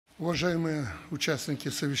Уважаемые участники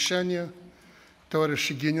совещания,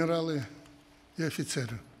 товарищи генералы и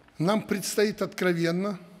офицеры, нам предстоит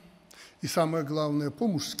откровенно и, самое главное,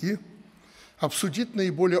 по-мужски обсудить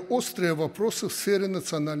наиболее острые вопросы в сфере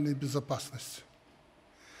национальной безопасности.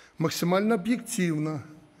 Максимально объективно,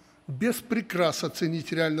 без прикрас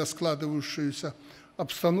оценить реально складывающуюся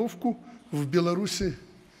обстановку в Беларуси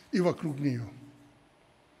и вокруг нее.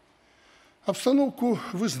 Обстановку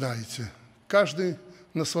вы знаете, каждый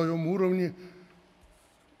на своем уровне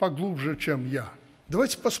поглубже, чем я.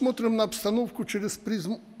 Давайте посмотрим на обстановку через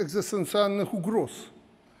призму экзистенциальных угроз.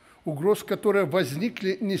 Угроз, которые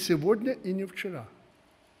возникли не сегодня и не вчера.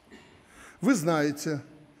 Вы знаете,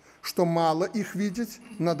 что мало их видеть,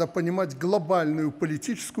 надо понимать глобальную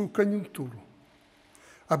политическую конъюнктуру,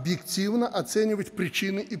 объективно оценивать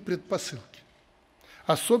причины и предпосылки.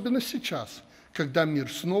 Особенно сейчас, когда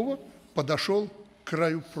мир снова подошел к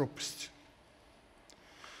краю пропасти.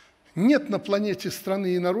 Нет на планете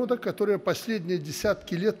страны и народа, которые последние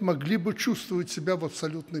десятки лет могли бы чувствовать себя в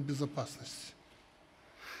абсолютной безопасности.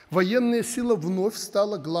 Военная сила вновь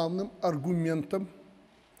стала главным аргументом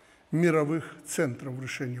мировых центров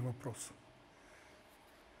решения вопроса.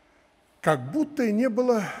 Как будто и не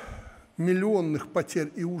было миллионных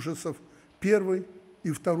потерь и ужасов Первой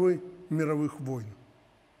и Второй мировых войн.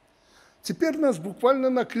 Теперь нас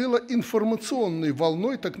буквально накрыло информационной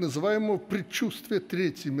волной так называемого предчувствия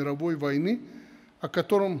Третьей мировой войны, о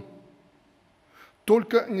котором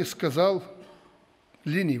только не сказал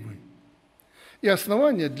ленивый. И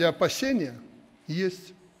основания для опасения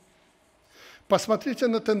есть. Посмотрите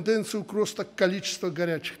на тенденцию к росту количества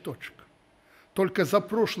горячих точек. Только за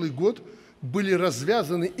прошлый год были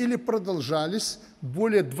развязаны или продолжались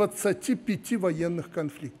более 25 военных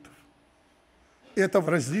конфликтов. Это в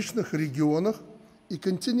различных регионах и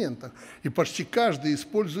континентах. И почти каждый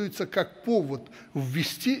используется как повод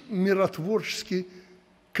ввести миротворческий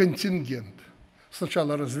контингент.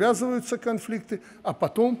 Сначала развязываются конфликты, а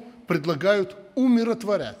потом предлагают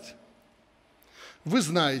умиротворять. Вы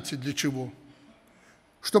знаете для чего.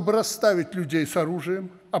 Чтобы расставить людей с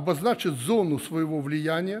оружием, обозначить зону своего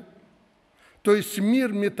влияния, то есть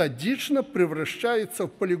мир методично превращается в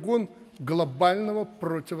полигон глобального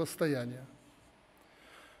противостояния.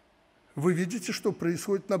 Вы видите, что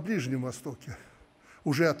происходит на Ближнем Востоке.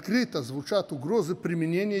 Уже открыто звучат угрозы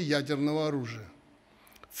применения ядерного оружия.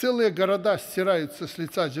 Целые города стираются с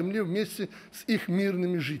лица земли вместе с их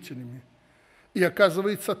мирными жителями. И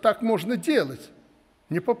оказывается, так можно делать,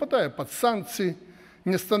 не попадая под санкции,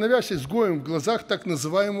 не становясь изгоем в глазах так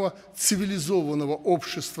называемого цивилизованного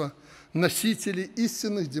общества, носителей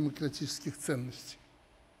истинных демократических ценностей.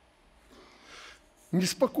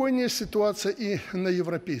 Неспокойнее ситуация и на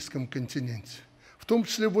европейском континенте, в том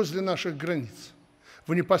числе возле наших границ.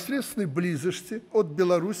 В непосредственной близости от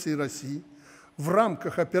Беларуси и России в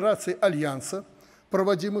рамках операций Альянса,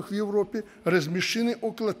 проводимых в Европе, размещены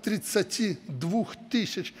около 32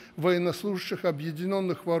 тысяч военнослужащих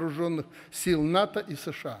объединенных вооруженных сил НАТО и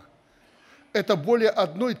США. Это более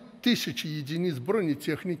 1 тысячи единиц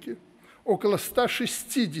бронетехники, около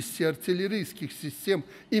 160 артиллерийских систем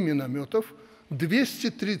и минометов,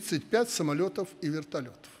 235 самолетов и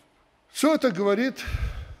вертолетов. Все это говорит,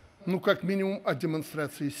 как минимум, о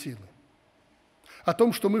демонстрации силы. О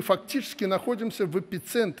том, что мы фактически находимся в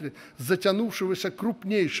эпицентре затянувшегося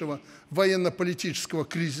крупнейшего военно-политического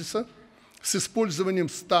кризиса с использованием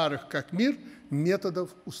старых, как мир, методов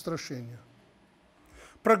устрашения.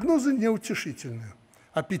 Прогнозы неутешительные.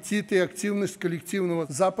 Аппетиты и активность коллективного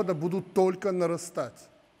Запада будут только нарастать.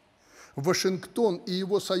 Вашингтон и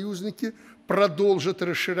его союзники продолжат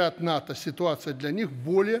расширять НАТО. Ситуация для них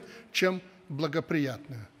более чем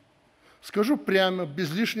благоприятная. Скажу прямо,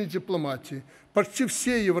 без лишней дипломатии, почти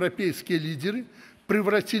все европейские лидеры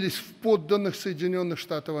превратились в подданных Соединенных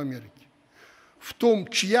Штатов Америки. В том,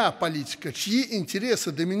 чья политика, чьи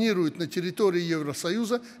интересы доминируют на территории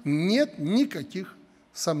Евросоюза, нет никаких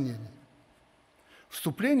сомнений.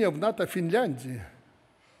 Вступление в НАТО Финляндии,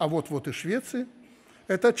 а вот-вот и Швеции,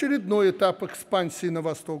 это очередной этап экспансии на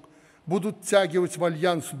восток. Будут втягивать в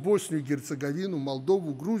альянс Боснию, Герцеговину,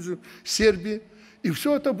 Молдову, Грузию, Сербию. И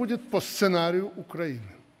все это будет по сценарию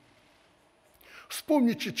Украины.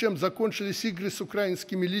 Вспомните, чем закончились игры с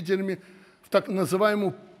украинскими лидерами в так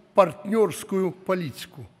называемую партнерскую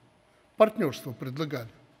политику. Партнерство предлагали.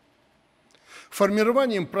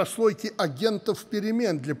 Формированием прослойки агентов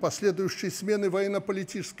перемен для последующей смены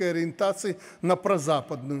военно-политической ориентации на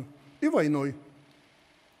прозападную и войной.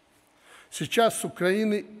 Сейчас с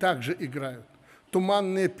Украиной также играют.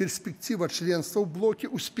 туманная перспектива членства в блоке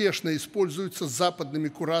успешно используется западными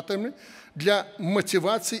кураторами для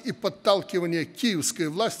мотивации и подталкивания киевской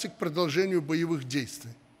власти к продолжению боевых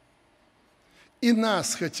действий. И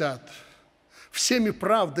нас хотят всеми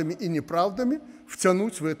правдами и неправдами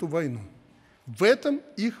втянуть в эту войну. В этом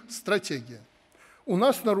их стратегия. У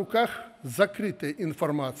нас на руках закрытая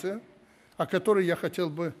информация, о которой я хотел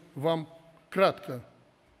бы вам кратко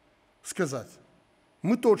сказать.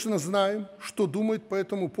 Мы точно знаем, что думает по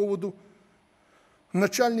этому поводу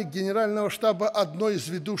начальник генерального штаба одной из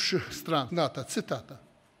ведущих стран НАТО. Цитата.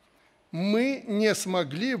 «Мы не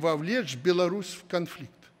смогли вовлечь Беларусь в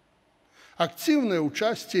конфликт. Активное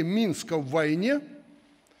участие Минска в войне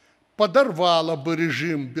подорвало бы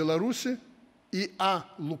режим Беларуси и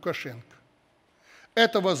Лукашенко.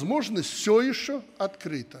 Эта возможность все еще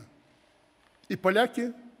открыта». И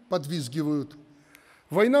поляки подвизгивают.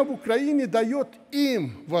 Война в Украине дает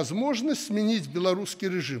им возможность сменить белорусский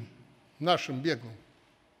режим, нашим беглым.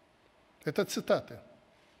 Это цитаты.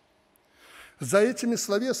 За этими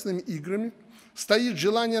словесными играми стоит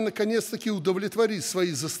желание наконец-таки удовлетворить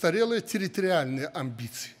свои застарелые территориальные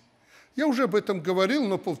амбиции. Я уже об этом говорил,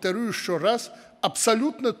 но повторю еще раз,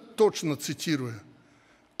 абсолютно точно цитируя.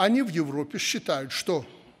 Они в Европе считают, что,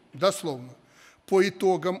 дословно, по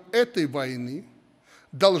итогам этой войны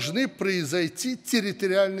должны произойти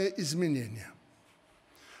территориальные изменения.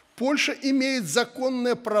 Польша имеет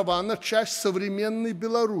законные права на часть современной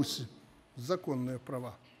Беларуси. Законные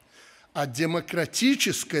права. А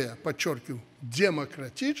демократическая, подчеркиваю,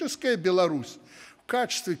 демократическая Беларусь в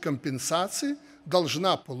качестве компенсации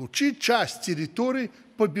должна получить часть территорий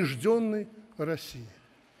побежденной России.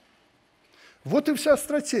 Вот и вся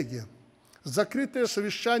стратегия. Закрытое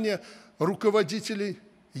совещание руководителей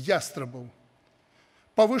ястребов.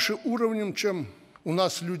 Повыше уровнем, чем у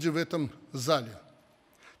нас люди в этом зале.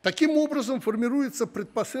 Таким образом формируются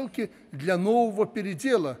предпосылки для нового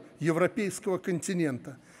передела европейского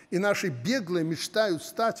континента. И наши беглые мечтают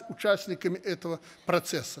стать участниками этого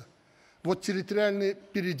процесса. Вот территориальный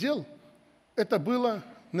передел – это было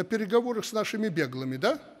на переговорах с нашими беглыми,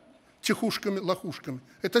 да? Тихушками, лохушками.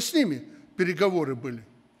 Это с ними переговоры были.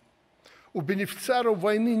 У бенефициаров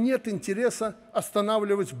войны нет интереса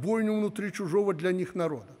останавливать бойню внутри чужого для них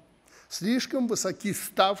народа. Слишком высоки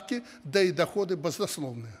ставки, да и доходы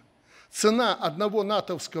баснословные. Цена одного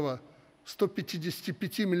натовского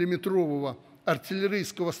 155-миллиметрового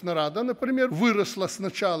артиллерийского снаряда, например, выросла с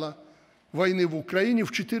начала войны в Украине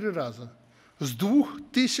в 4 раза. С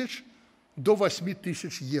 2000 до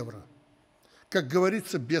 8000 евро. Как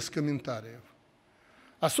говорится, без комментариев.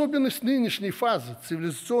 Особенность нынешней фазы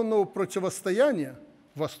цивилизационного противостояния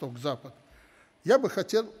Восток-Запад я бы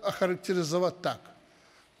хотел охарактеризовать так.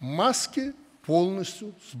 Маски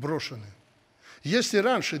полностью сброшены. Если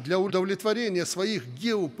раньше для удовлетворения своих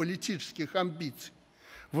геополитических амбиций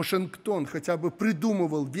Вашингтон хотя бы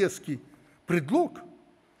придумывал веский предлог,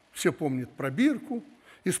 все помнят пробирку,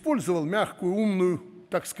 использовал мягкую, умную,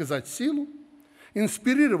 так сказать, силу,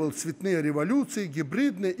 инспирировал цветные революции,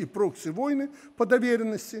 гибридные и прокси-войны по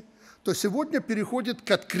доверенности, то сегодня переходит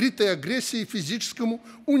к открытой агрессии и физическому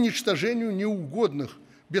уничтожению неугодных,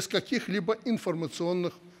 без каких-либо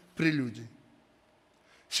информационных прелюдий.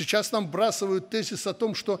 Сейчас нам вбрасывают тезис о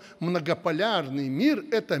том, что многополярный мир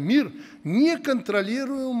 – это мир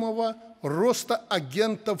неконтролируемого роста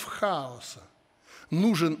агентов хаоса.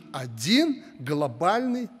 Нужен один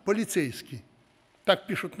глобальный полицейский. Так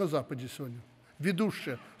пишут на Западе сегодня.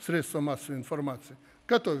 Ведущие средства массовой информации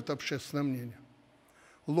готовят общественное мнение.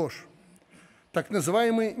 Ложь. Так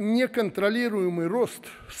называемый неконтролируемый рост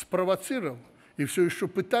спровоцировал и все еще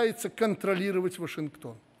пытается контролировать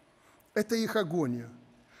Вашингтон. Это их агония.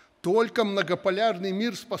 Только многополярный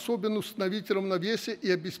мир способен установить равновесие и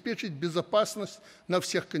обеспечить безопасность на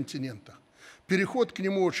всех континентах. Переход к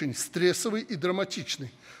нему очень стрессовый и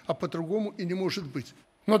драматичный, а по-другому и не может быть.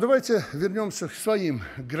 Но давайте вернемся к своим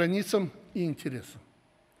границам и интересам.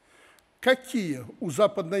 Какие у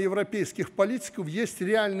западноевропейских политиков есть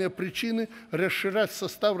реальные причины расширять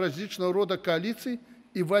состав различного рода коалиций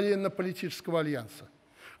и военно-политического альянса?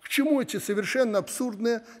 К чему эти совершенно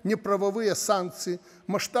абсурдные неправовые санкции,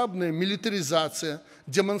 масштабная милитаризация,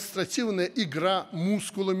 демонстративная игра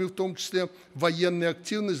мускулами, в том числе военная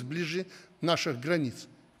активность ближе наших границ?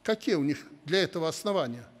 Какие у них для этого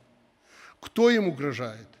основания? Кто им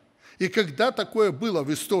угрожает? И когда такое было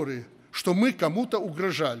в истории, что мы кому-то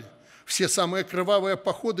угрожали? Все самые кровавые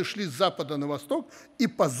походы шли с запада на восток и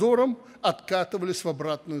позором откатывались в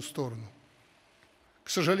обратную сторону. К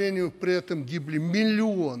сожалению, при этом гибли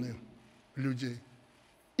миллионы людей.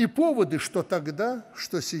 И поводы, что тогда,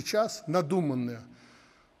 что сейчас, надуманные.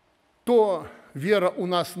 то вера у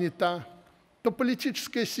нас не та, то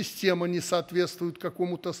политическая система не соответствует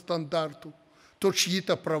какому-то стандарту, то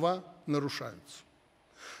чьи-то права нарушаются.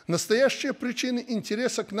 Настоящие причины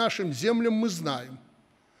интереса к нашим землям мы знаем,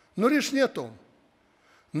 но речь не о том.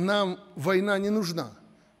 Нам война не нужна,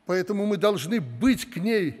 поэтому мы должны быть к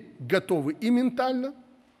ней готовы и ментально,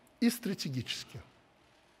 и стратегически.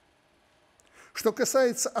 Что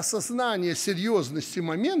касается осознания серьезности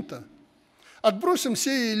момента, отбросим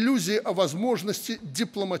все иллюзии о возможности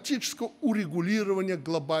дипломатического урегулирования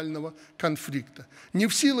глобального конфликта. Не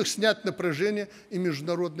в силах снять напряжение и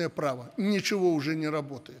международное право. Ничего уже не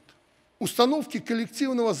работает. Установки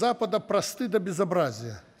коллективного Запада просты до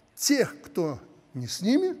безобразия. Тех, кто не с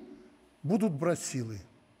ними, будут брать силой.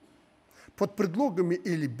 Под предлогами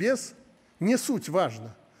или без, не суть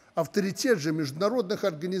важно. Авторитет же международных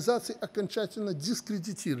организаций окончательно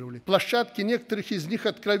дискредитировали. Площадки некоторых из них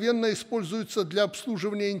откровенно используются для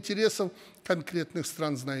обслуживания интересов конкретных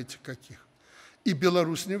стран, знаете каких. И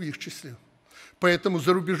Беларусь не в их числе. Поэтому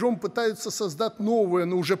за рубежом пытаются создать новые,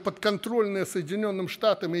 но уже подконтрольные Соединенным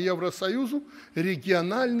Штатам и Евросоюзу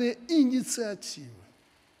региональные инициативы.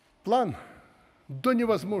 План до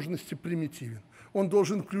невозможности примитивен. Он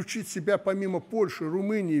должен включить в себя помимо Польши,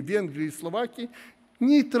 Румынии, Венгрии и Словакии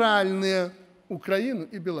нейтральные Украину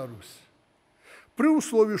и Беларусь. При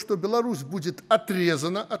условии, что Беларусь будет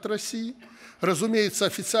отрезана от России, разумеется,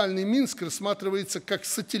 официальный Минск рассматривается как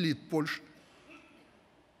сателлит Польши.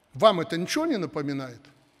 Вам это ничего не напоминает?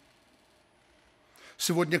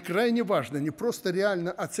 Сегодня крайне важно не просто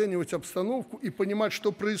реально оценивать обстановку и понимать,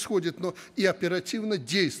 что происходит, но и оперативно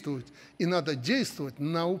действовать. И надо действовать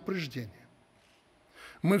на упреждение.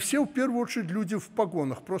 Мы все, в первую очередь, люди в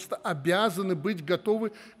погонах, просто обязаны быть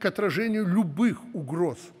готовы к отражению любых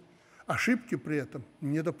угроз. Ошибки при этом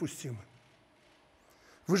недопустимы.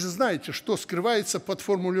 Вы же знаете, что скрывается под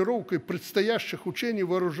формулировкой предстоящих учений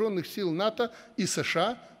вооруженных сил НАТО и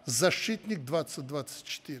США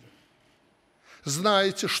 «Защитник-2024».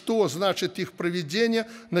 Знаете, что значит их проведение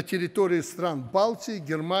на территории стран Балтии,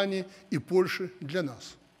 Германии и Польши для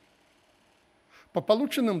нас. По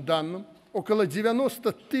полученным данным, около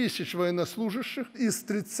 90 тысяч военнослужащих из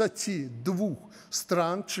 32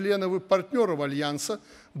 стран, членов и партнеров Альянса,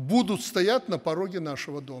 будут стоять на пороге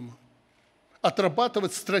нашего дома.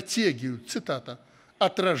 Отрабатывать стратегию, цитата,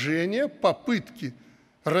 «отражения попытки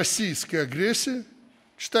российской агрессии,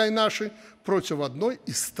 читай нашей, против одной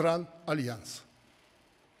из стран Альянса».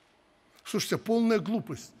 Слушайте, полная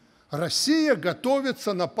глупость. Россия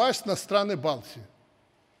готовится напасть на страны Балтии.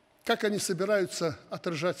 Как они собираются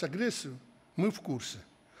отражать агрессию, мы в курсе.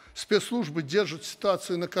 Спецслужбы держат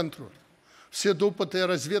ситуацию на контроле. Все допытые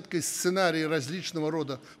разведкой сценарии различного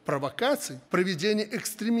рода провокаций, проведение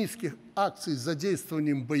экстремистских акций с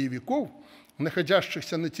задействованием боевиков,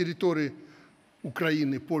 находящихся на территории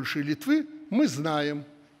Украины, Польши и Литвы, мы знаем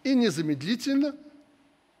и незамедлительно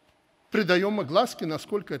придаем огласке,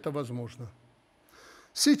 насколько это возможно.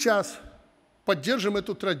 Сейчас поддержим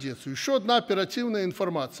эту традицию. Еще одна оперативная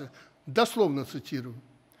информация. Дословно цитирую.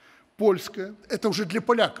 Польская, это уже для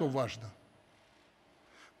поляков важно.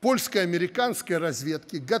 Польская американская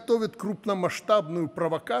разведки готовят крупномасштабную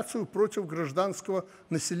провокацию против гражданского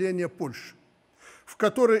населения Польши, в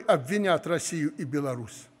которой обвинят Россию и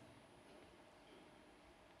Беларусь.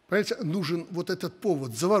 Понимаете, нужен вот этот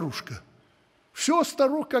повод, заварушка. Все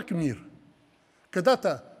старо, как мир.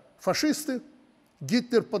 Когда-то фашисты,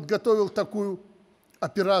 Гитлер подготовил такую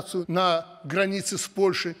операцию на границе с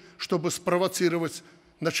Польшей, чтобы спровоцировать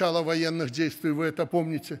начало военных действий, вы это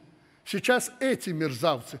помните. Сейчас эти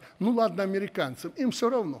мерзавцы, ну ладно, американцам, им все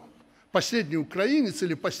равно. Последний украинец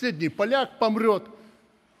или последний поляк помрет.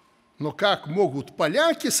 Но как могут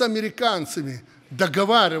поляки с американцами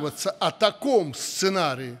договариваться о таком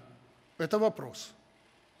сценарии? Это вопрос.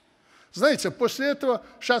 Знаете, после этого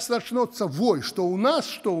сейчас начнется вой, что у нас,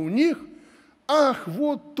 что у них. Ах,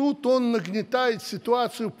 вот тут он нагнетает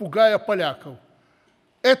ситуацию, пугая поляков.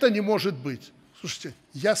 Это не может быть. Слушайте,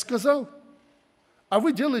 я сказал, а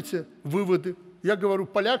вы делаете выводы. Я говорю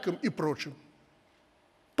полякам и прочим.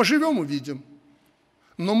 Поживем, увидим.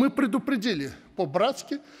 Но мы предупредили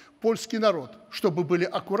по-братски польский народ, чтобы были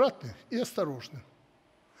аккуратны и осторожны.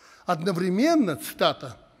 Одновременно,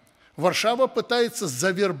 цитата, Варшава пытается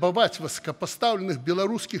завербовать высокопоставленных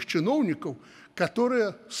белорусских чиновников,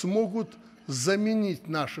 которые смогут заменить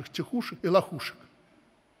наших тихушек и лохушек.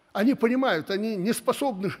 Они понимают, они не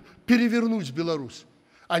способны перевернуть Беларусь.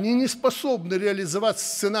 Они не способны реализовать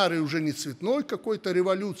сценарий уже не цветной какой-то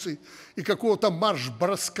революции и какого-то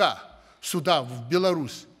марш-броска сюда, в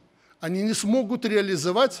Беларусь. Они не смогут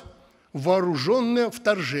реализовать вооруженное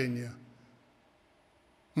вторжение.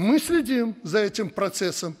 Мы следим за этим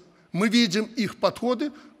процессом, мы видим их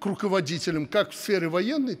подходы к руководителям как в сфере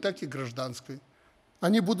военной, так и гражданской.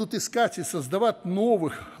 Они будут искать и создавать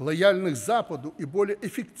новых, лояльных Западу и более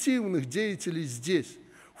эффективных деятелей здесь.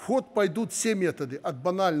 В ход пойдут все методы, от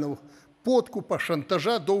банального подкупа,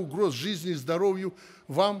 шантажа до угроз жизни и здоровью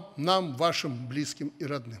вам, нам, вашим близким и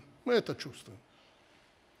родным. Мы это чувствуем.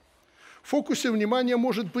 В фокусе внимания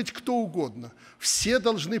может быть кто угодно. Все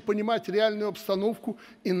должны понимать реальную обстановку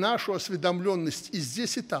и нашу осведомленность и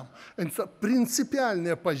здесь, и там. Это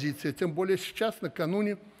принципиальная позиция, тем более сейчас,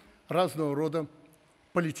 накануне разного рода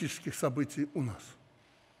политических событий у нас.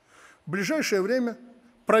 В ближайшее время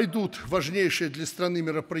пройдут важнейшие для страны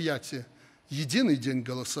мероприятия: единый день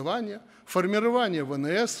голосования, формирование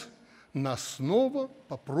ВНС. Нас снова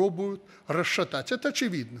попробуют расшатать. Это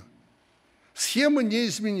очевидно. Схема не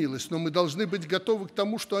изменилась, но мы должны быть готовы к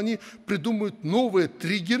тому, что они придумают новые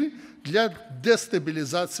триггеры для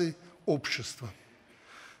дестабилизации общества.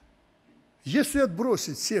 Если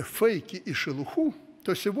отбросить все фейки и шелуху,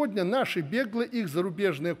 то сегодня наши беглые, их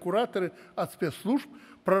зарубежные кураторы от спецслужб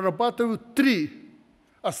прорабатывают 3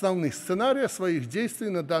 основных сценария своих действий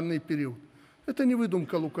на данный период. Это не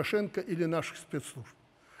выдумка Лукашенко или наших спецслужб.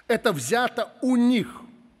 Это взято у них.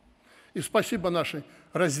 И спасибо нашей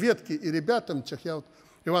разведке и ребятам, я вот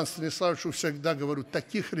Ивану Станиславовичу всегда говорю,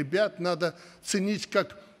 таких ребят надо ценить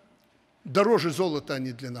как дороже золота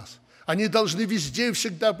они для нас. Они должны везде и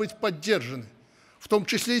всегда быть поддержаны. В том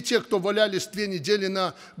числе и те, кто валялись 2 недели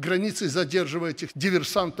на границе, задерживая этих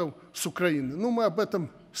диверсантов с Украины. Ну, мы об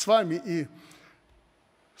этом с вами и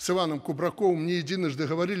с Иваном Кубраковым не единожды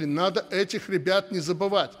говорили. Надо этих ребят не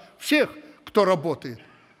забывать. Всех, кто работает.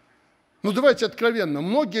 Ну, давайте откровенно.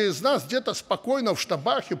 Многие из нас где-то спокойно в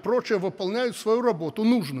штабах и прочее выполняют свою работу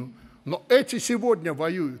нужную. Но эти сегодня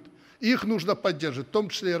воюют. И их нужно поддерживать, в том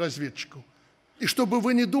числе и разведчиков. И чтобы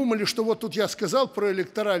вы не думали, что вот тут я сказал про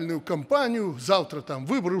электоральную кампанию, завтра там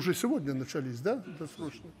выборы уже сегодня начались, да?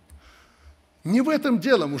 Не в этом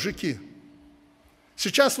дело, мужики.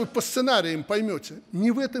 Сейчас вы по сценариям поймете.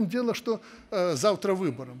 Не в этом дело, что завтра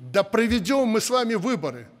выборы. Да проведем мы с вами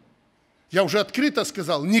выборы. Я уже открыто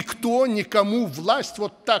сказал, никто никому власть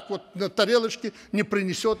вот так вот на тарелочке не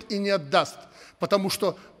принесет и не отдаст. Потому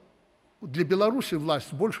что для Беларуси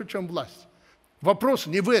власть больше, чем власть. Вопрос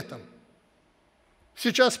не в этом.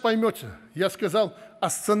 Сейчас поймете, я сказал о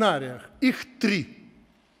сценариях. Их 3.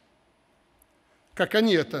 Как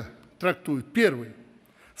они это трактуют. Первый,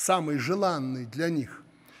 самый желанный для них,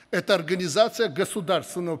 это организация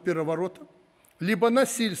государственного переворота, либо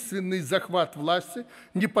насильственный захват власти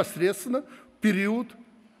непосредственно в период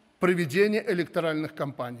проведения электоральных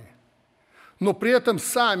кампаний. Но при этом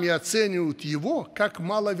сами оценивают его как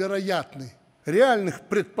маловероятный. Реальных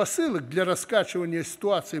предпосылок для раскачивания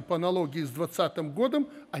ситуации по аналогии с 2020 годом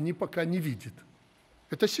они пока не видят.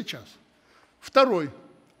 Это сейчас. Второй,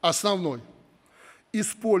 основной,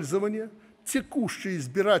 использование текущей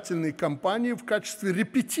избирательной кампании в качестве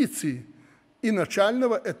репетиции и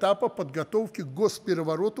начального этапа подготовки к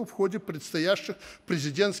госперевороту в ходе предстоящих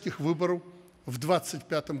президентских выборов в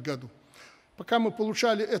 2025 году. Пока мы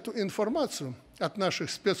получали эту информацию от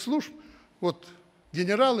наших спецслужб, вот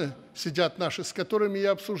генералы сидят наши, с которыми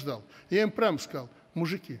я обсуждал, я им прямо сказал,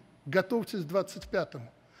 мужики, готовьтесь к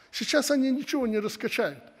 25-му. Сейчас они ничего не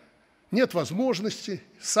раскачают. Нет возможности,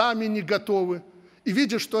 сами не готовы и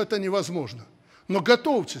видят, что это невозможно. Но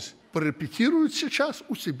готовьтесь. Порепетируют сейчас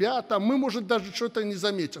у себя, там мы, может, даже что-то не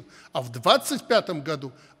заметим. А в 2025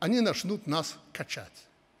 году они начнут нас качать.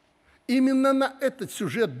 Именно на этот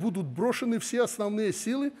сюжет будут брошены все основные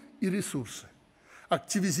силы и ресурсы.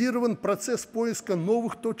 Активизирован процесс поиска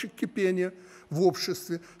новых точек кипения в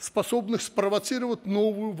обществе, способных спровоцировать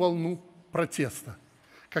новую волну протеста.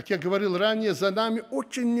 Как я говорил ранее, за нами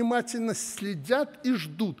очень внимательно следят и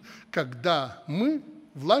ждут, когда мы,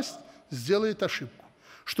 власть, сделает ошибку,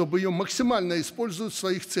 чтобы ее максимально использовать в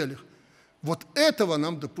своих целях. Вот этого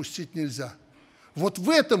нам допустить нельзя. Вот в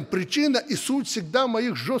этом причина и суть всегда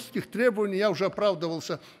моих жестких требований. Я уже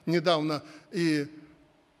оправдывался недавно и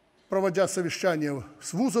проводя совещание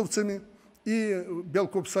с вузовцами и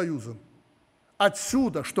Белкомсоюзом.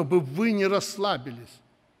 Отсюда, чтобы вы не расслабились.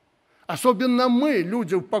 Особенно мы,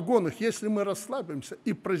 люди в погонах, если мы расслабимся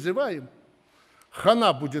и прозеваем,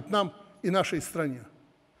 хана будет нам и нашей стране.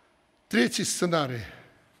 Третий сценарий.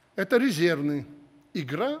 Это резервный,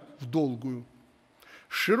 игра в долгую,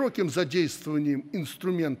 с широким задействованием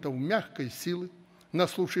инструментов мягкой силы на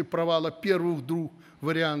случай провала первых-двух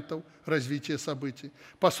вариантов развития событий.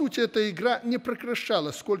 По сути, эта игра не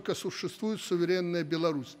прекращалась, сколько существует суверенная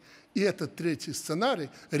Беларусь. И этот третий сценарий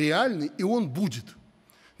реальный, и он будет.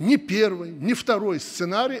 ни первый, ни второй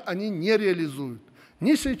сценарий они не реализуют.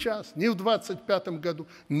 Ни сейчас, ни в 2025 году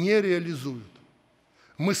не реализуют.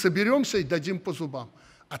 Мы соберемся и дадим по зубам.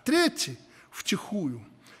 А третий, втихую,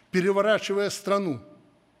 переворачивая страну,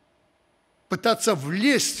 пытаться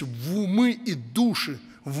влезть в умы и души,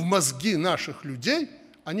 в мозги наших людей,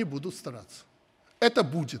 они будут стараться. Это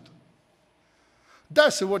будет. Да,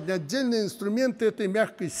 сегодня отдельные инструменты этой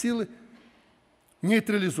мягкой силы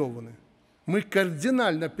нейтрализованы. Мы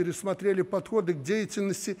кардинально пересмотрели подходы к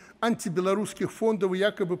деятельности антибелорусских фондов и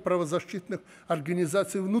якобы правозащитных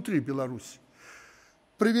организаций внутри Беларуси.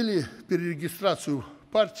 Провели перерегистрацию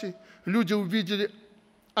партий, люди увидели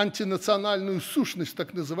антинациональную сущность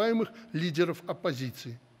так называемых лидеров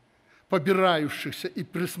оппозиции, побирающихся и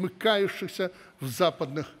присмыкающихся в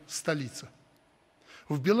западных столицах.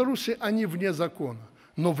 В Беларуси они вне закона,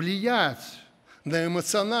 но влиять на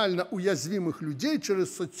эмоционально уязвимых людей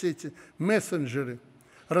через соцсети, мессенджеры,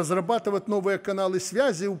 разрабатывать новые каналы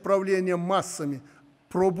связи и управления массами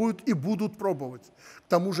пробуют и будут пробовать. К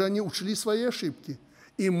тому же они учли свои ошибки,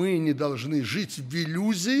 и мы не должны жить в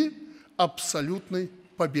иллюзии абсолютной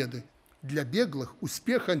победы. Для беглых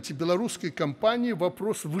успех антибелорусской кампании –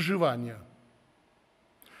 вопрос выживания.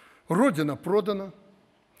 Родина продана,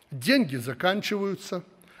 деньги заканчиваются,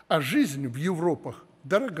 а жизнь в Европах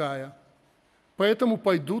дорогая. Поэтому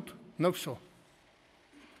пойдут на все.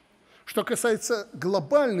 Что касается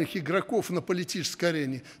глобальных игроков на политической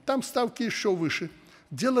арене, там ставки еще выше.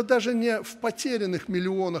 Дело даже не в потерянных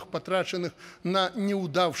миллионах, потраченных на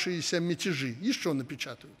неудавшиеся мятежи. Еще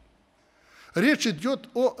напечатают. Речь идет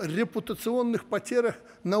о репутационных потерях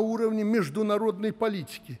на уровне международной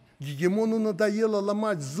политики. Гегемону надоело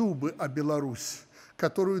ломать зубы о Беларуси,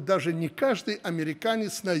 которую даже не каждый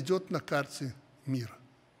американец найдет на карте мира.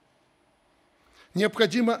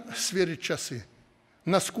 Необходимо сверить часы.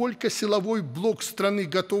 Насколько силовой блок страны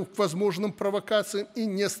готов к возможным провокациям и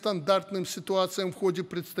нестандартным ситуациям в ходе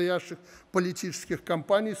предстоящих политических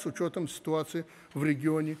кампаний с учетом ситуации в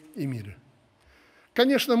регионе и мире.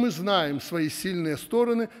 Конечно, мы знаем свои сильные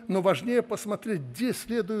стороны, но важнее посмотреть, где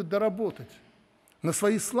следует доработать, на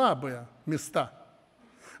свои слабые места,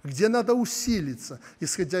 где надо усилиться,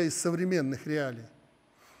 исходя из современных реалий.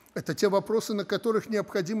 Это те вопросы, на которых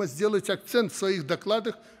необходимо сделать акцент в своих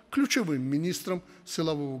докладах ключевым министрам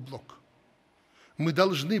силового блока. Мы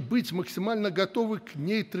должны быть максимально готовы к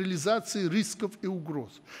нейтрализации рисков и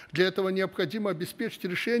угроз. Для этого необходимо обеспечить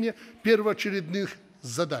решение первоочередных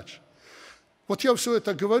задач. Вот я все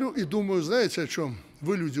это говорю и думаю, знаете о чем?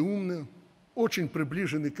 Вы люди умные, очень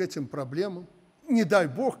приближены к этим проблемам. Не дай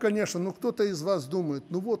бог, конечно, но кто-то из вас думает,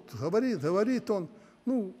 ну вот, говорит он,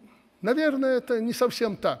 ну, наверное, это не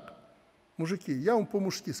совсем так. Мужики, я вам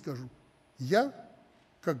по-мужски скажу. Я,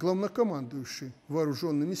 как главнокомандующий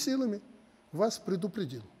вооруженными силами, вас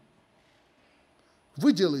предупредил.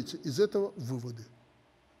 Вы делаете из этого выводы.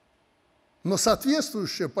 Но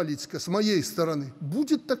соответствующая политика с моей стороны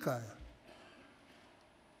будет такая.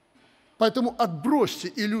 Поэтому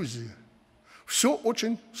отбросьте иллюзии. Все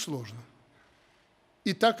очень сложно.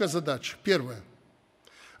 Итак, о задаче. Первое.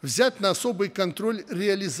 Взять на особый контроль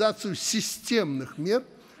реализацию системных мер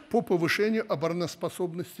по повышению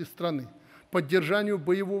обороноспособности страны, поддержанию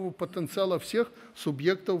боевого потенциала всех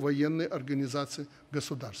субъектов военной организации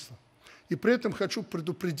государства. И при этом хочу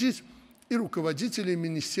предупредить и руководителей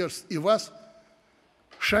министерств, и вас,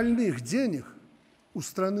 шальных денег у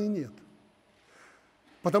страны нет.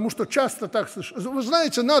 Потому что часто так слышно, вы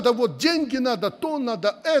знаете, надо вот деньги, надо то,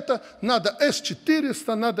 надо это, надо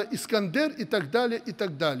С-400, надо Искандер и так далее, и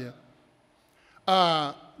так далее.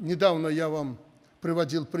 А недавно я вам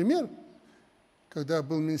приводил пример, когда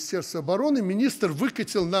был Министерство обороны, министр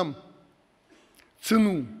выкатил нам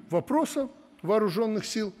цену вопроса вооруженных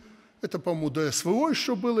сил, это, по-моему, до СВО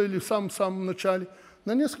еще было, или в самом начале,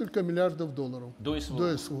 на несколько миллиардов долларов. До СВО.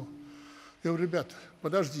 До СВО. Я говорю, ребята,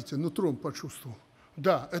 подождите, нутром почувствовал.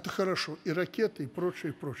 Да, это хорошо, и ракеты, и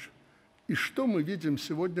прочее, и прочее. И что мы видим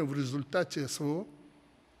сегодня в результате СВО?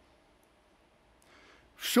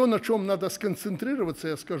 Все, на чем надо сконцентрироваться,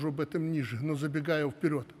 я скажу об этом ниже, но забегая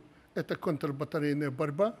вперед, это контрбатарейная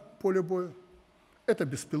борьба, поле боя, это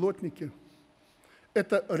беспилотники,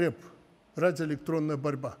 это РЭБ, радиоэлектронная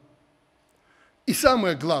борьба. И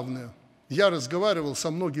самое главное, я разговаривал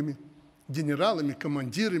со многими генералами,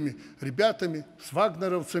 командирами, ребятами, с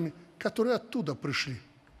вагнеровцами, которые оттуда пришли.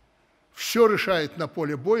 Все решает на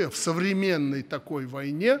поле боя в современной такой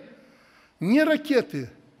войне не ракеты,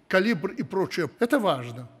 калибр и прочее. Это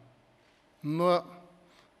важно. Но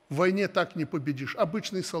в войне так не победишь.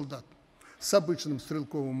 Обычный солдат с обычным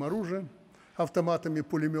стрелковым оружием, автоматами,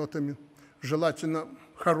 пулеметами, желательно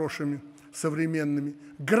хорошими, современными,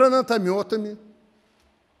 гранатометами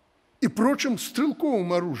и прочим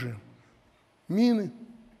стрелковым оружием, мины.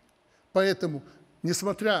 Поэтому,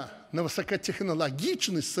 несмотря на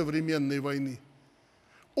высокотехнологичность современной войны,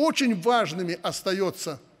 очень важными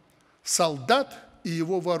остается солдат и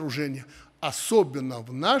его вооружение, особенно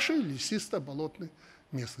в нашей лесисто-болотной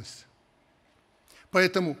местности.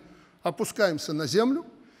 Поэтому опускаемся на землю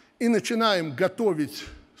и начинаем готовить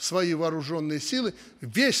свои вооруженные силы,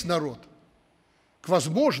 весь народ, к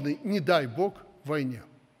возможной, не дай бог, войне.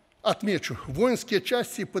 Отмечу, воинские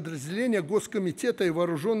части и подразделения Госкомитета и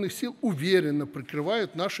Вооруженных сил уверенно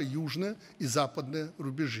прикрывают наши южные и западные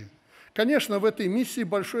рубежи. Конечно, в этой миссии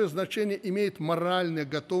большое значение имеет моральная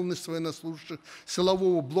готовность военнослужащих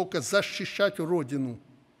силового блока защищать Родину.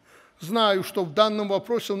 Знаю, что в данном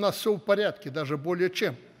вопросе у нас все в порядке, даже более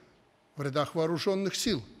чем в рядах вооруженных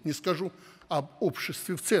сил, не скажу об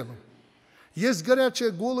обществе в целом. Есть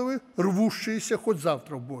горячие головы, рвущиеся хоть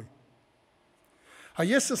завтра в бой. А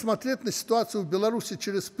если смотреть на ситуацию в Беларуси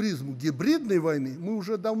через призму гибридной войны, мы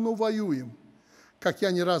уже давно воюем, как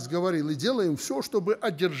я не раз говорил, и делаем все, чтобы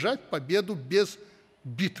одержать победу без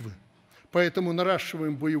битвы. Поэтому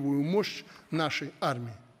наращиваем боевую мощь нашей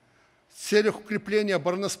армии. В целях укрепления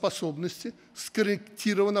обороноспособности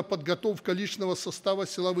скорректирована подготовка личного состава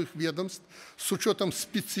силовых ведомств с учетом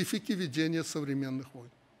специфики ведения современных войн.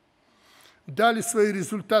 Дали свои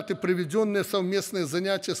результаты проведенные совместные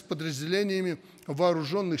занятия с подразделениями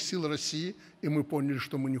Вооруженных сил России, и мы поняли,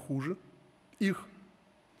 что мы не хуже их.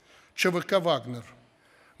 ЧВК «Вагнер».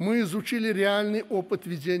 Мы изучили реальный опыт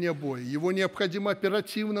ведения боя. Его необходимо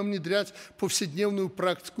оперативно внедрять в повседневную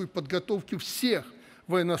практику и подготовки всех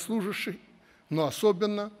военнослужащих, но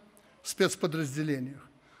особенно в спецподразделениях.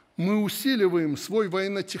 Мы усиливаем свой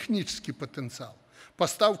военно-технический потенциал.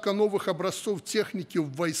 Поставка новых образцов техники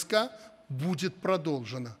в войска будет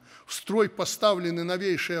продолжена. В строй поставлены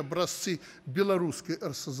новейшие образцы белорусской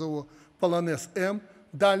РСЗО «Полонез-М»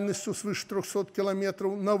 дальностью свыше 300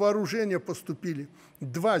 километров. На вооружение поступили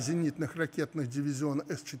 2 зенитных ракетных дивизиона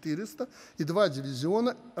С-400 и 2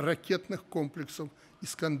 дивизиона ракетных комплексов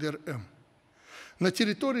 «Искандер-М». На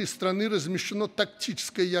территории страны размещено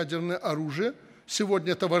тактическое ядерное оружие.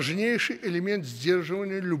 Сегодня это важнейший элемент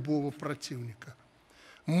сдерживания любого противника.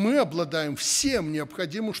 Мы обладаем всем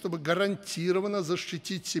необходимым, чтобы гарантированно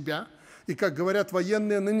защитить себя и, как говорят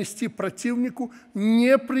военные, нанести противнику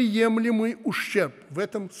неприемлемый ущерб. В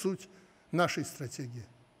этом суть нашей стратегии.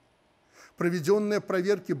 Проведенные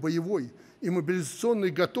проверки боевой и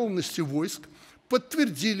мобилизационной готовности войск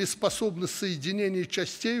подтвердили способность соединения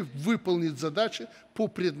частей выполнить задачи по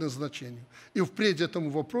предназначению. И впредь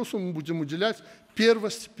этому вопросу мы будем уделять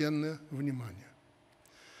первостепенное внимание.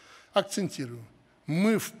 Акцентирую.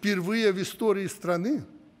 Мы впервые в истории страны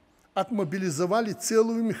отмобилизовали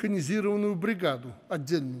целую механизированную бригаду,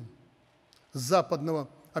 отдельную, с западного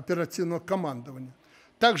оперативного командования.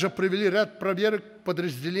 Также провели ряд проверок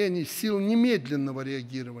подразделений сил немедленного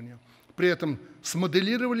реагирования. При этом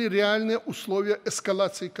смоделировали реальные условия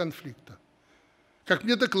эскалации конфликта. Как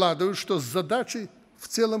мне докладывают, что с задачей в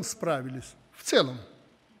целом справились. В целом.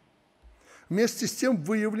 Вместе с тем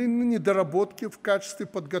выявлены недоработки в качестве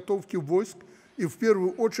подготовки войск и в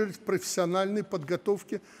первую очередь в профессиональной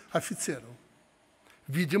подготовке офицеров.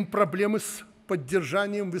 Видим проблемы с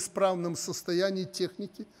поддержанием в исправном состоянии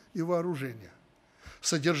техники и вооружения,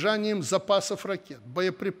 содержанием запасов ракет,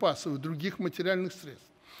 боеприпасов и других материальных средств.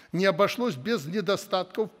 Не обошлось без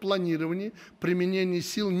недостатков в планировании, применении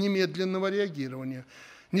сил немедленного реагирования,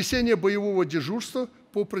 несения боевого дежурства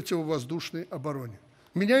по противовоздушной обороне.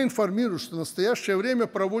 Меня информируют, что в настоящее время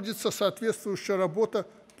проводится соответствующая работа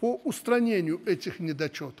по устранению этих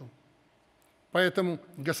недочетов. Поэтому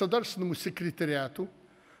Государственному секретариату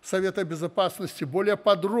Совета Безопасности более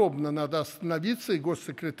подробно надо остановиться и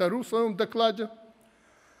госсекретарю в своем докладе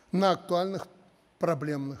на актуальных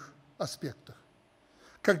проблемных аспектах.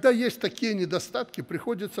 Когда есть такие недостатки,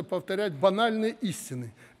 приходится повторять банальные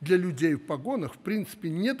истины. Для людей в погонах, в принципе,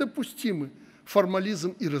 недопустимы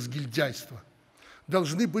формализм и разгильдяйство.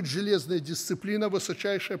 Должны быть железная дисциплина,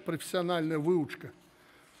 высочайшая профессиональная выучка.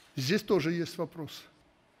 Здесь тоже есть вопрос.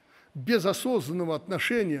 Без осознанного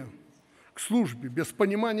отношения к службе, без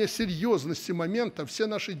понимания серьезности момента все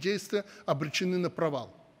наши действия обречены на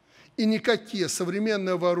провал. И никакие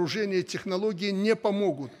современные вооружения и технологии не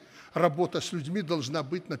помогут. Работа с людьми должна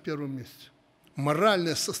быть на первом месте.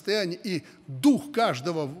 Моральное состояние и дух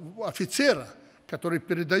каждого офицера, который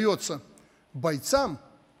передается бойцам,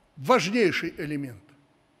 важнейший элемент.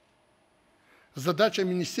 Задача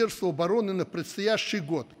Министерства обороны на предстоящий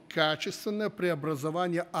год – качественное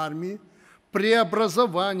преобразование армии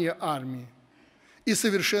и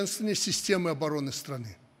совершенствование системы обороны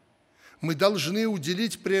страны. Мы должны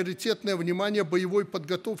уделить приоритетное внимание боевой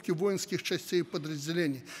подготовке воинских частей и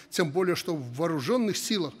подразделений, тем более, что в вооруженных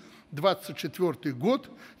силах 2024 год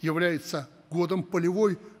является годом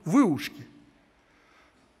полевой выучки.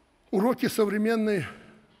 Уроки современной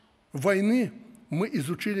войны мы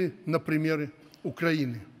изучили на примере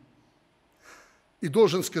Украины. И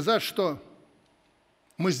должен сказать, что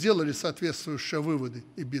мы сделали соответствующие выводы.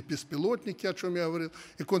 И беспилотники, о чем я говорил,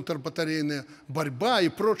 и контрбатарейная борьба, и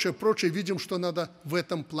прочее, прочее. Видим, что надо в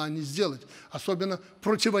этом плане сделать. Особенно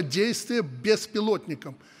противодействие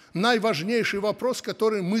беспилотникам. Наиважнейший вопрос,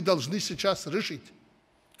 который мы должны сейчас решить.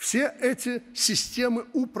 Все эти системы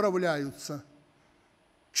управляются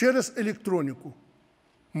через электронику.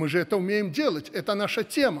 Мы же это умеем делать, это наша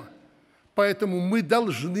тема. Поэтому мы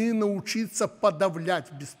должны научиться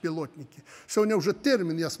подавлять беспилотники. Сегодня уже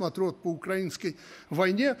термин, я смотрю, вот по украинской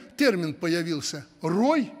войне, термин появился –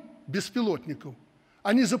 рой беспилотников.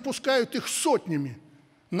 Они запускают их сотнями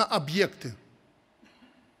на объекты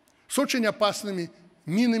с очень опасными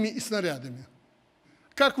минами и снарядами.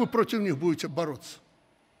 Как вы против них будете бороться?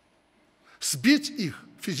 Сбить их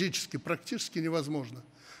физически практически невозможно.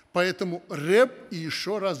 Поэтому рэп и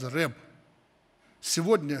еще раз рэп.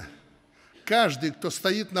 Сегодня каждый, кто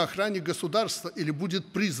стоит на охране государства или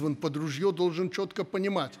будет призван под ружье, должен четко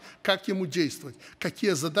понимать, как ему действовать,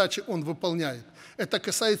 какие задачи он выполняет. Это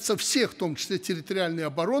касается всех, в том числе территориальной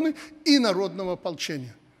обороны и народного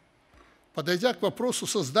ополчения. Подойдя к вопросу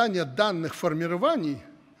создания данных формирований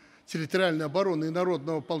территориальной обороны и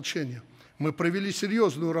народного ополчения, мы провели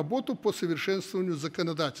серьезную работу по совершенствованию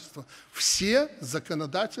законодательства. Все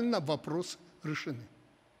законодательно вопросы решены.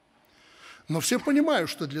 Но все понимают,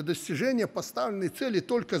 что для достижения поставленной цели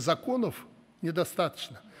только законов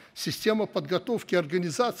недостаточно. Система подготовки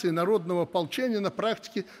организации народного ополчения на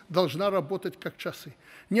практике должна работать как часы.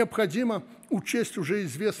 Необходимо учесть уже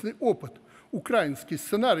известный опыт. Украинский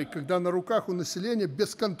сценарий, когда на руках у населения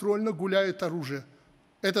бесконтрольно гуляет оружие.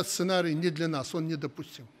 Этот сценарий не для нас, он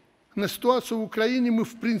недопустим. На ситуацию в Украине мы,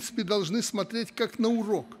 в принципе, должны смотреть как на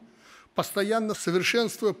урок, постоянно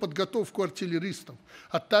совершенствуя подготовку артиллеристов,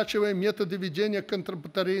 оттачивая методы ведения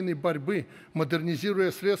контрбатарейной борьбы,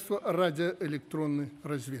 модернизируя средства радиоэлектронной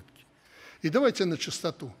разведки. И давайте на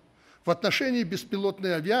чистоту. В отношении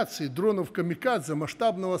беспилотной авиации, дронов камикадзе,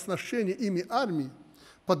 масштабного оснащения ими армии,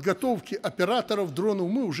 подготовки операторов дронов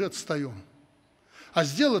мы уже отстаем. А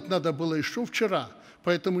сделать надо было еще вчера.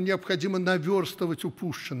 Поэтому необходимо наверстывать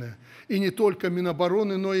упущенное. И не только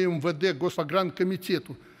Минобороны, но и МВД,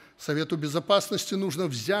 Госпогранкомитету. Совету Безопасности нужно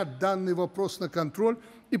взять данный вопрос на контроль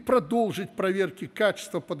и продолжить проверки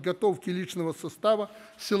качества подготовки личного состава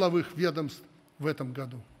силовых ведомств в этом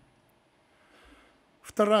году.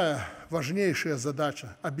 Вторая важнейшая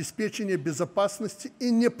задача – обеспечение безопасности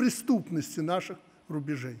и неприступности наших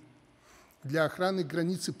рубежей. Для охраны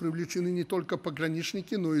границы привлечены не только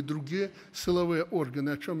пограничники, но и другие силовые органы,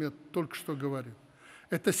 о чем я только что говорил.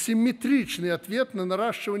 Это симметричный ответ на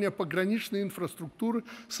наращивание пограничной инфраструктуры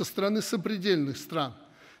со стороны сопредельных стран,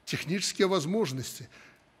 технические возможности,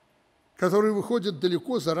 которые выходят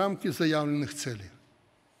далеко за рамки заявленных целей.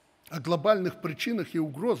 О глобальных причинах и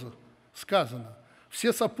угрозах сказано.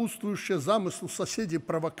 Все сопутствующие замыслу соседей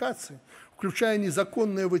провокации, включая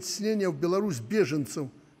незаконное вытеснение в Беларусь беженцев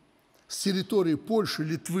с территории Польши,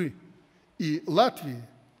 Литвы и Латвии,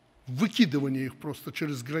 выкидывание их просто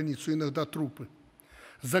через границу, иногда трупы,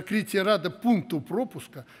 закрытие ряда пунктов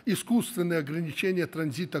пропуска, искусственное ограничение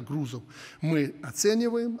транзита грузов, мы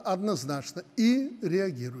оцениваем однозначно и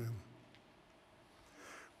реагируем.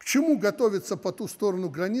 К чему готовиться по ту сторону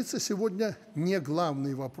границы сегодня не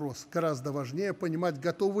главный вопрос. Гораздо важнее понимать,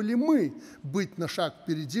 готовы ли мы быть на шаг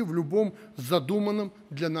впереди в любом задуманном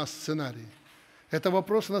для нас сценарии. Это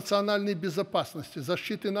вопрос национальной безопасности,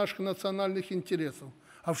 защиты наших национальных интересов.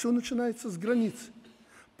 А все начинается с границы.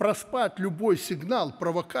 Проспать любой сигнал,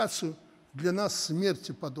 провокацию для нас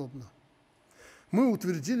смерти подобно. Мы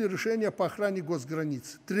утвердили решение по охране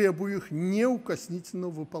госграниц, требуя их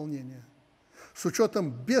неукоснительного выполнения. С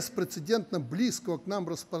учетом беспрецедентно близкого к нам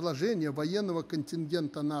расположения военного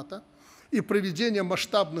контингента НАТО и проведения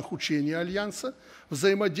масштабных учений Альянса,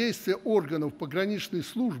 взаимодействие органов пограничной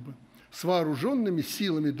службы с вооруженными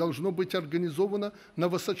силами должно быть организовано на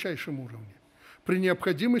высочайшем уровне. При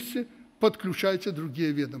необходимости подключайте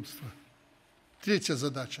другие ведомства. Третья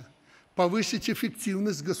задача – повысить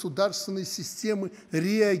эффективность государственной системы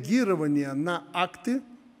реагирования на акты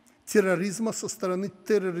терроризма со стороны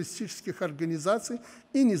террористических организаций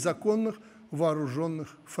и незаконных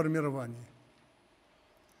вооруженных формирований.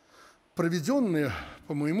 Проведенные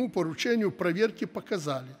по моему поручению проверки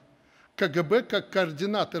показали, КГБ, как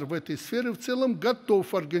координатор в этой сфере, в целом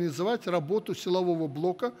готов организовать работу силового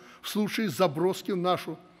блока в случае заброски в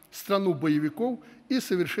нашу страну боевиков и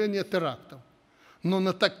совершения терактов. Но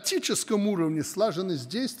на тактическом уровне слаженность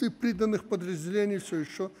действий приданных подразделений все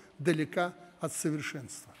еще далека от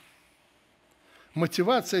совершенства.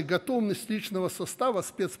 Мотивация и готовность личного состава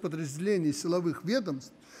спецподразделений силовых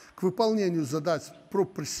ведомств к выполнению задач по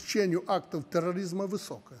пресечению актов терроризма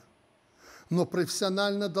высокая. Но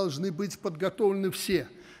профессионально должны быть подготовлены все,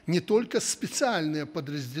 не только специальные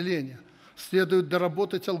подразделения. Следует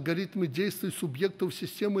доработать алгоритмы действий субъектов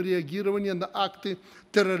системы реагирования на акты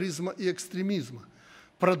терроризма и экстремизма,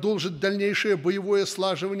 продолжить дальнейшее боевое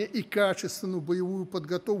слаживание и качественную боевую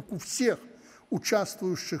подготовку всех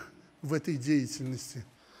участвующих в этой деятельности.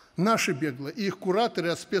 Наши беглые и их кураторы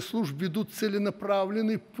от спецслужб ведут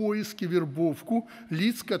целенаправленный поиск и вербовку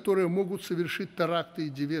лиц, которые могут совершить теракты и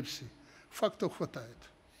диверсии. Фактов хватает.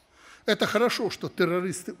 Это хорошо, что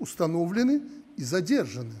террористы установлены и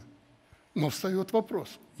задержаны. Но встает вопрос,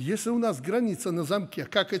 если у нас граница на замке,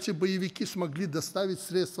 как эти боевики смогли доставить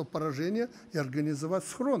средства поражения и организовать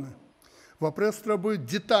схроны? Вопрос требует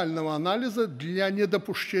детального анализа для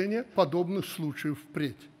недопущения подобных случаев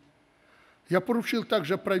впредь. Я поручил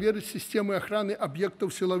также проверить системы охраны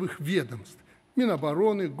объектов силовых ведомств,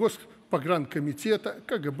 Минобороны, Госпогранкомитета,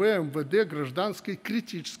 КГБ, МВД, гражданской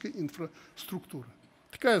критической инфраструктуры.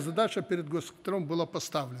 Такая задача перед Госсекретарем была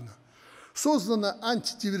поставлена. Создана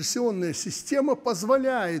антидиверсионная система,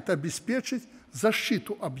 позволяет обеспечить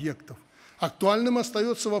защиту объектов. Актуальным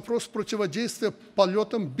остается вопрос противодействия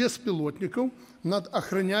полетам беспилотников над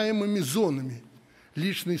охраняемыми зонами.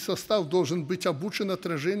 Личный состав должен быть обучен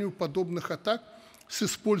отражению подобных атак с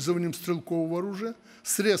использованием стрелкового оружия,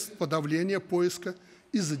 средств подавления, поиска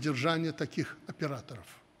и задержания таких операторов.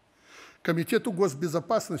 Комитету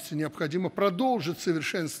госбезопасности необходимо продолжить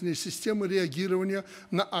совершенствование системы реагирования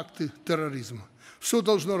на акты терроризма. Все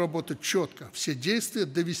должно работать четко, все действия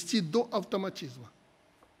довести до автоматизма.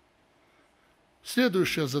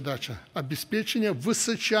 Следующая задача – обеспечение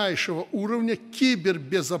высочайшего уровня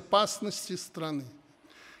кибербезопасности страны.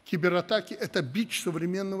 Кибератаки – это бич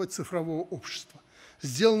современного цифрового общества.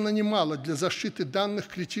 Сделано немало для защиты данных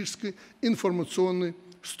критической информационной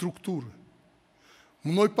структуры.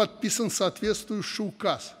 Мной подписан соответствующий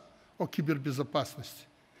указ о кибербезопасности,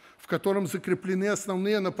 в котором закреплены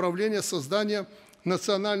основные направления создания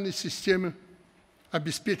национальной системы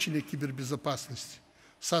обеспечения кибербезопасности.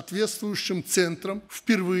 Соответствующим центром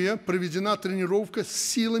впервые проведена тренировка с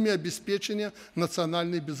силами обеспечения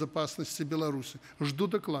национальной безопасности Беларуси. Жду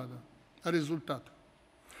доклада о результатах.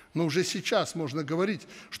 Но уже сейчас можно говорить,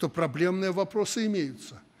 что проблемные вопросы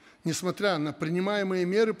имеются. Несмотря на принимаемые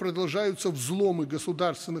меры, продолжаются взломы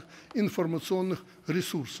государственных информационных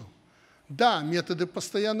ресурсов. Да, методы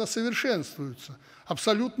постоянно совершенствуются.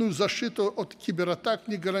 Абсолютную защиту от кибератак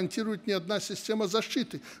не гарантирует ни одна система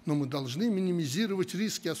защиты, но мы должны минимизировать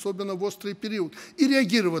риски, особенно в острый период. И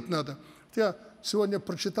реагировать надо. Я сегодня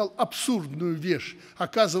прочитал абсурдную вещь.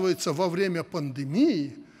 Оказывается, во время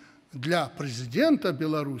пандемии для президента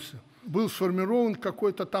Беларуси был сформирован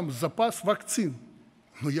какой-то там запас вакцин.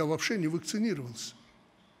 Но я вообще не вакцинировался.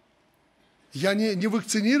 Я не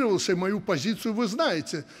вакцинировался, и мою позицию вы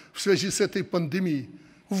знаете в связи с этой пандемией.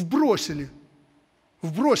 Вбросили.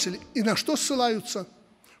 И на что ссылаются?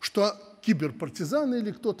 Что киберпартизаны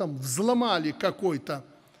или кто там взломали какой-то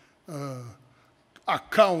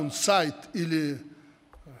аккаунт, сайт или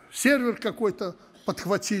сервер какой-то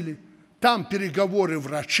подхватили. Там переговоры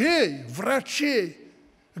врачей,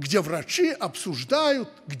 где врачи обсуждают,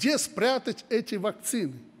 где спрятать эти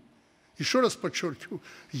вакцины. Еще раз подчеркиваю,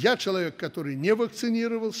 я человек, который не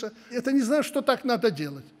вакцинировался. Это не значит, что так надо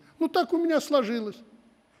делать. Ну, так у меня сложилось.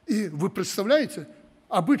 И вы представляете,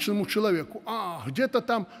 обычному человеку, где-то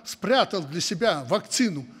там спрятал для себя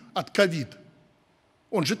вакцину от ковид.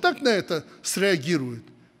 Он же так на это среагирует.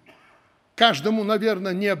 Каждому,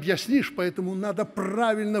 наверное, не объяснишь, поэтому надо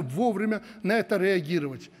правильно, вовремя на это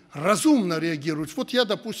реагировать. Разумно реагировать. Вот я,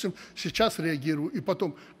 допустим, сейчас реагирую. И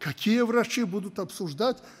потом, какие врачи будут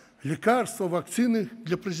обсуждать лекарства, вакцины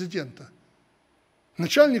для президента?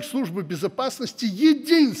 Начальник службы безопасности –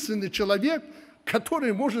 единственный человек,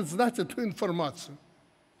 который может знать эту информацию.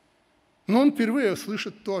 Но он впервые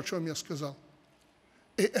слышит то, о чем я сказал.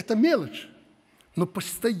 И это мелочь. Но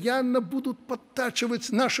постоянно будут подтачивать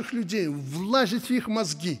наших людей, влазить в их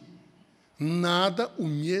мозги. Надо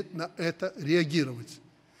уметь на это реагировать.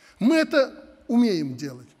 Мы это умеем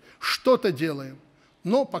делать, что-то делаем,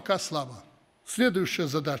 но пока слабо. Следующая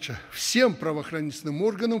задача. Всем правоохранительным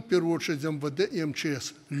органам, в первую очередь МВД и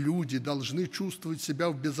МЧС, люди должны чувствовать себя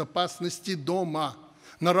в безопасности дома.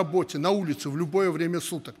 на работе, на улице, в любое время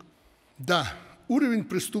суток. Да, уровень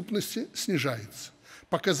преступности снижается.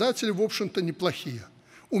 Показатели, в общем-то, неплохие.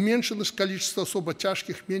 Уменьшилось количество особо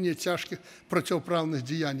тяжких, менее тяжких противоправных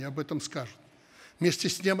деяний, об этом скажут. Вместе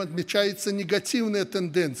с тем отмечается негативная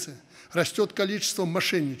тенденция. Растет количество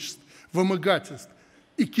мошенничеств, вымогательств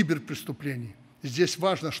и киберпреступлений. Здесь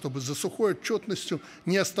важно, чтобы за сухой отчетностью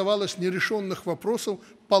не оставалось нерешенных вопросов,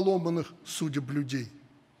 поломанных судеб людей.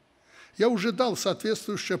 Я уже дал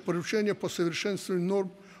соответствующее поручение по совершенствованию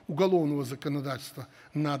норм уголовного законодательства.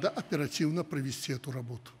 Надо оперативно провести эту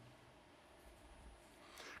работу.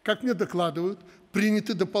 Как мне докладывают,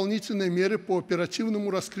 приняты дополнительные меры по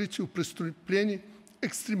оперативному раскрытию преступлений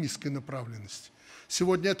экстремистской направленности.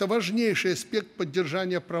 Сегодня это важнейший аспект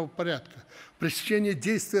поддержания правопорядка, пресечение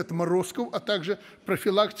действий отморозков, а также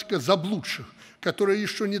профилактика заблудших, которые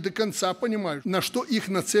еще не до конца понимают, на что их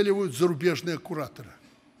нацеливают зарубежные кураторы.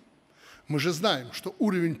 Мы же знаем, что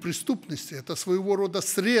уровень преступности – это своего рода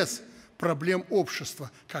срез проблем общества,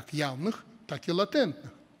 как явных, так и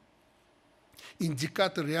латентных.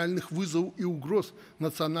 Индикатор реальных вызовов и угроз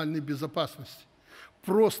национальной безопасности.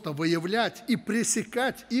 Просто выявлять и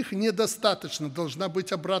пресекать их недостаточно. Должна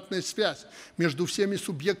быть обратная связь между всеми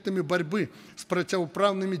субъектами борьбы с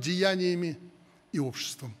противоправными деяниями и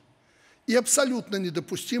обществом. И абсолютно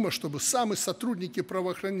недопустимо, чтобы сами сотрудники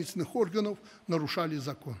правоохранительных органов нарушали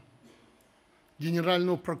закон.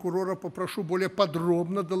 Генерального прокурора попрошу более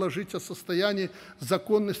подробно доложить о состоянии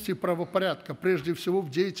законности и правопорядка, прежде всего в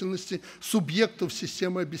деятельности субъектов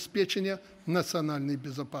системы обеспечения национальной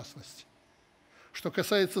безопасности. Что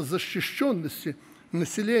касается защищенности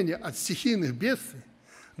населения от стихийных бедствий,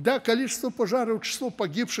 да, количество пожаров, число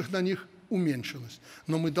погибших на них уменьшилось,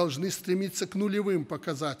 но мы должны стремиться к нулевым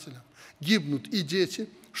показателям. Гибнут и дети,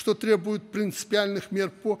 что требует принципиальных мер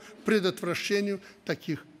по предотвращению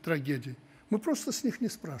таких трагедий. Мы просто с них не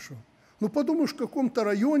спрашиваем. Ну, подумаешь, в каком-то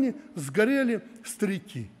районе сгорели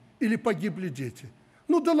старики или погибли дети.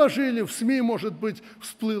 Ну, доложили, в СМИ, может быть,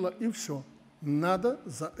 всплыло, и все. Надо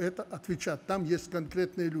за это отвечать. Там есть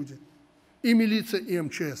конкретные люди. И милиция, и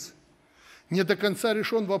МЧС. Не до конца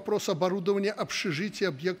решен вопрос оборудования общежитий,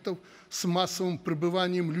 объектов с массовым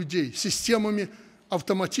пребыванием людей, системами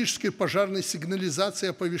автоматической пожарной сигнализации,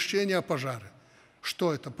 оповещения о пожаре.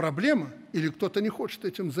 Что это, проблема? Или кто-то не хочет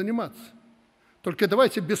этим заниматься? Только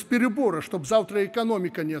давайте без перебора, чтобы завтра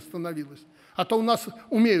экономика не остановилась. А то у нас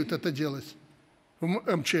умеют это делать в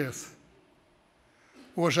МЧС.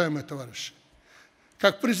 Уважаемые товарищи,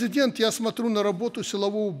 как президент я смотрю на работу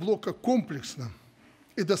силового блока комплексно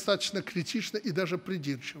и достаточно критично и даже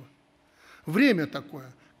придирчиво. Время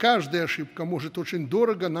такое. Каждая ошибка может очень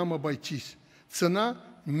дорого нам обойтись. Цена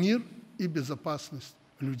 – мир и безопасность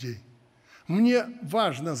людей. Мне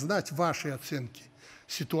важно знать ваши оценки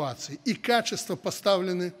ситуации и качество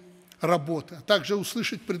поставленной работы, а также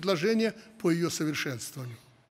услышать предложения по ее совершенствованию.